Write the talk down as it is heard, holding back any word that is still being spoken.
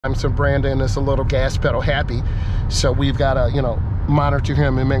So Brandon is a little gas pedal happy, so we've got to, you know, monitor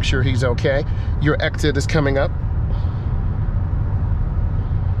him and make sure he's okay. Your exit is coming up.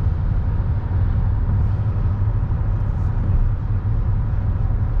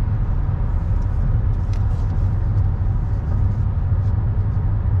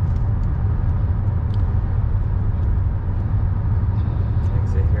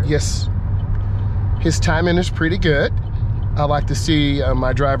 Exit here. Yes, his timing is pretty good. I like to see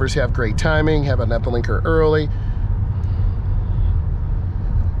my drivers have great timing, have an uplinker early.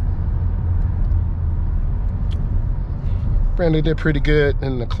 Brandon did pretty good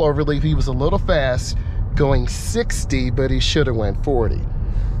in the cloverleaf. He was a little fast going 60, but he should have went 40.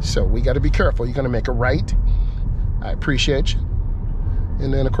 So we got to be careful. You're going to make a right. I appreciate you.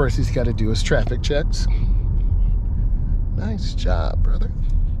 And then, of course, he's got to do his traffic checks. Nice job, brother.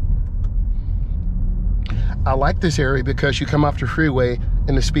 I like this area because you come off the freeway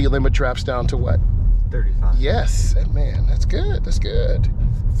and the speed limit drops down to what? 35. Yes, man, that's good, that's good.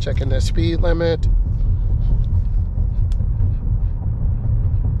 Checking that speed limit.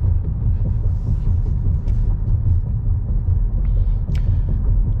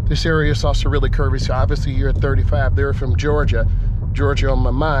 This area is also really curvy, so obviously you're at 35. They're from Georgia on my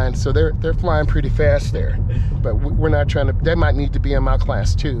mind, so they're flying pretty fast there. But we're not trying to, they might need to be in my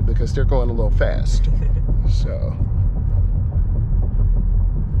class too because they're going a little fast. So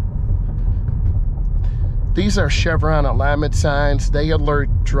these are chevron alignment signs. They alert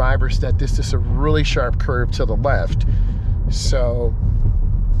drivers that this is a really sharp curve to the left. So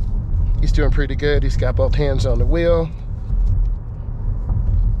he's doing pretty good. He's got both hands on the wheel.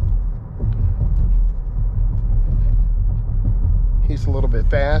 He's a little bit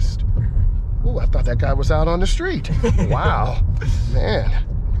fast. Ooh, I thought that guy was out on the street. Wow, man.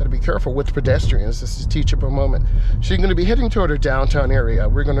 Gotta be careful with pedestrians. This is a teachable moment. So you're gonna be heading toward a downtown area.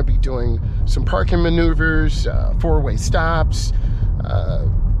 We're gonna be doing some parking maneuvers, four-way stops,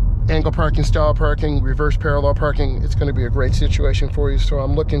 angle parking, stall parking, reverse parallel parking. It's gonna be a great situation for you. So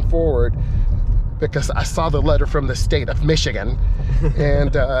I'm looking forward because I saw the letter from the state of Michigan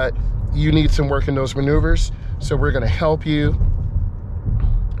and you need some work in those maneuvers. So we're gonna help you.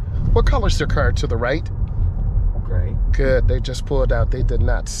 What color's their car to the right? Gray. Good, they just pulled out, they did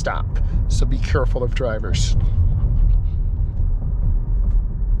not stop. So be careful of drivers.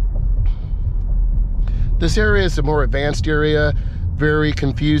 This area is a more advanced area, very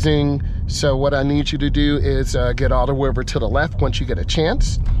confusing. So what I need you to do is get all the way over to the left once you get a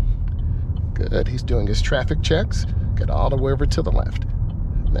chance. Good, he's doing his traffic checks. Get all the way over to the left.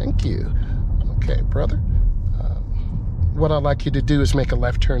 Thank you. Okay, brother. What I'd like you to do is make a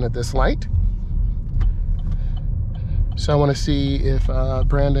left turn at this light. So I want to see if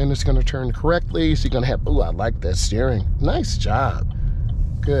Brandon is going to turn correctly. So you're going to have, ooh, I like that steering. Nice job.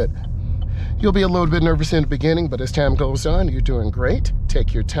 Good. You'll be a little bit nervous in the beginning, but as time goes on, you're doing great.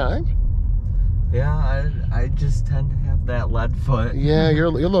 Take your time. Yeah, I just tend to have that lead foot. Yeah, you're a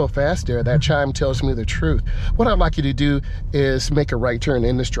little fast there. That chime tells me the truth. What I'd like you to do is make a right turn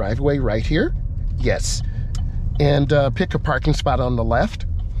in this driveway right here. Yes. And pick a parking spot on the left.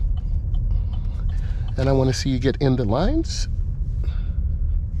 And I want to see you get in the lines.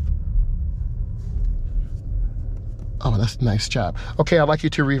 Oh, that's a nice job. Okay, I'd like you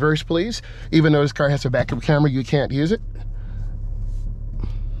to reverse, please. Even though this car has a backup camera, you can't use it.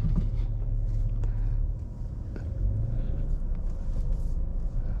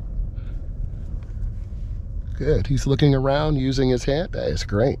 Good, he's looking around using his head. That is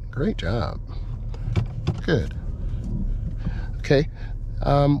great, great job. Good. Okay,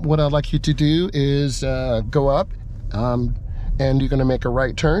 what I'd like you to do is go up and you're gonna make a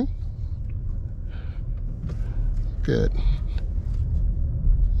right turn. Good.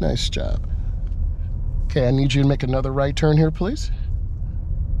 Nice job. Okay, I need you to make another right turn here, please.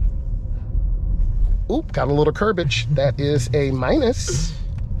 Oop, got a little curbage. That is a minus.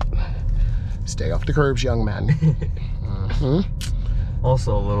 Stay off the curbs, young man.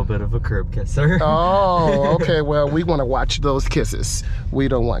 Also a little bit of a curb kisser. Oh, okay. Well, we want to watch those kisses. We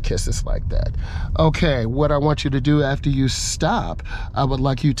don't want kisses like that. Okay, what I want you to do after you stop, I would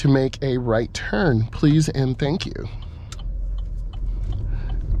like you to make a right turn, please, and thank you.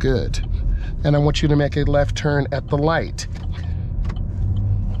 Good. And I want you to make a left turn at the light.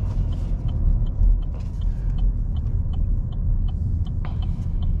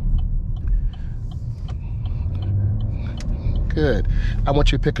 Good. I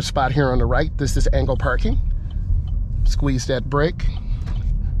want you to pick a spot here on the right. This is angle parking. Squeeze that brake.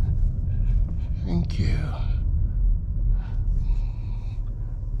 Thank you.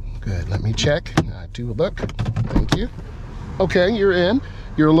 Good. Let me check. I do look. Thank you. Okay, you're in.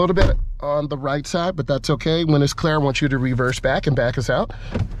 You're a little bit on the right side, but that's okay. When it's clear, I want you to reverse back and back us out.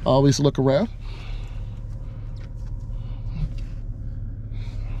 Always look around.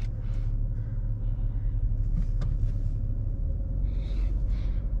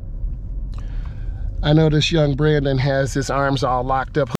 I notice young Brandon has his arms all locked up.